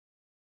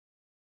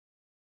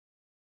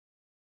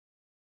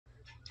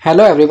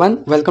Hello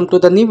everyone, welcome to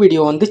the new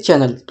video on this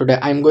channel. Today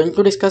I am going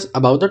to discuss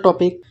about the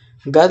topic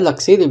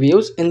Girluxe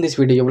Reviews. In this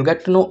video you will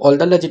get to know all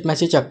the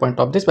legitimacy checkpoint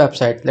of this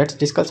website. Let's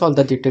discuss all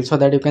the details so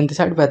that you can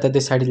decide whether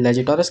this site is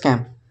legit or a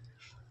scam.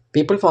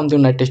 People from the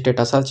United States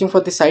are searching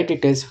for the site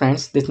details.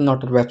 Friends, this is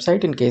not a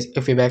website. In case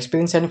if you have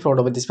experienced any fraud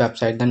over this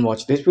website, then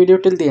watch this video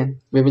till the end.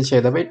 We will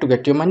share the way to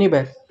get your money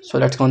back. So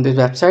let's go on this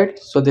website.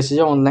 So this is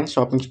an online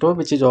shopping store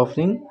which is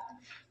offering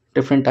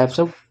different types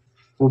of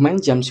women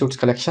jumpsuits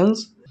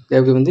collections. They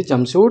have given the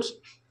jumpsuits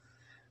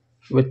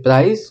with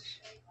price.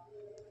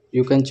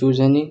 You can choose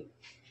any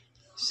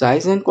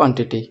size and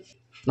quantity.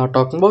 Now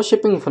talking about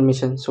shipping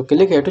information, so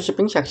click here to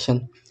shipping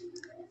section.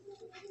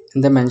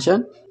 And they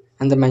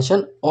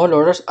mention all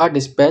orders are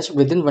dispatched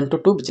within 1 to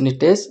 2 business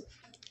days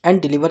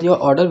and deliver your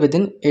order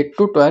within 8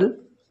 to 12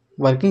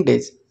 working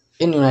days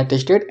in United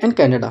States and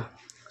Canada.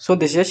 So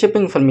this is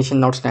shipping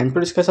information. Now it's time to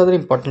discuss other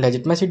important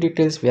legitimacy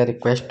details. We are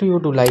request you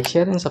to like,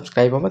 share and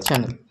subscribe our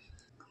channel.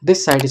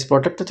 This site is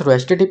protected through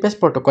HTTPS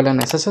protocol and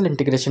SSL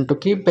integration to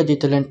keep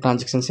digital and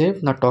transaction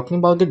safe. Now talking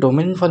about the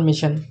domain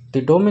information.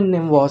 The domain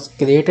name was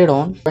created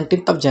on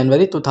 20th of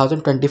January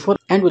 2024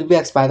 and will be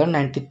expired on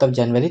 19th of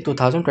January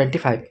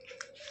 2025.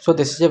 So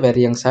this is a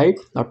very young site.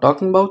 Now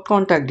talking about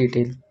contact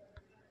detail.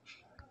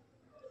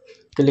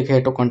 Click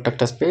here to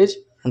contact us page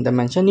and they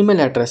mention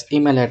email address.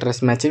 Email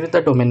address matches with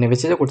the domain name,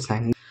 which is a good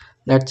sign.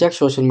 Let's check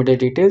social media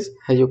details.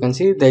 As you can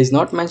see, there is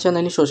not mentioned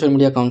any social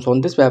media accounts on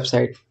this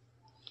website.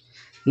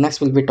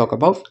 Next will be talk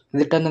about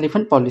return and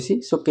refund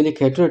policy. So click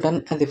here to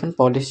return and refund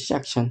policy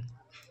section.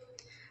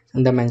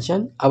 And they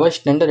mention our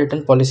standard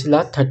return policy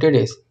lasts 30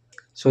 days.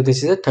 So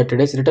this is a 30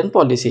 days return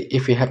policy.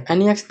 If you have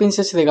any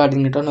experiences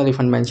regarding return or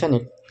refund, mention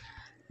it.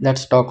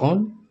 Let's talk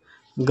on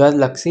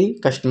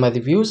Girluxe customer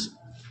reviews.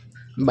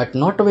 But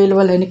not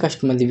available any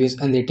customer reviews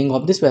and rating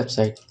of this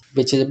website,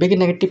 which is a big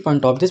negative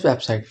point of this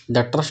website.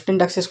 The trust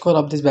index score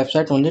of this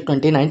website only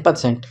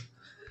 29%.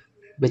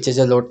 Which is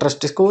a low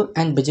trust score,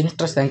 and business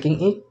trust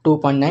ranking is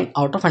 2.9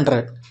 out of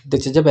 100.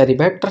 This is a very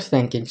bad trust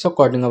ranking. So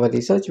according to our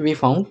research, we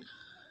found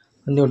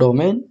new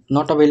domain,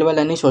 not available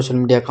any social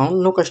media account,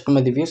 no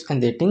customer reviews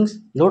and ratings,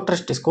 low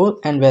trust score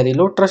and very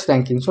low trust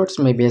ranking. So it's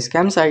maybe a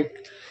scam site.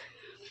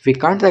 We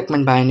can't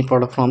recommend buy any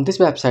product from this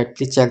website.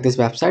 Please check this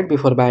website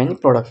before buying any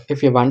product.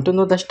 If you want to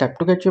know the step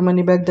to get your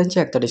money back, then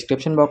check the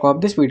description box of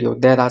this video.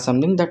 There are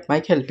something that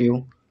might help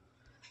you.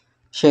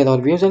 Share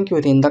our views and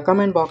query in the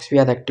comment box. We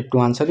are active to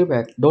answer you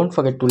back. Don't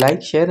forget to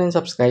like, share and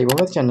subscribe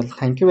our channel.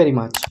 Thank you very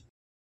much.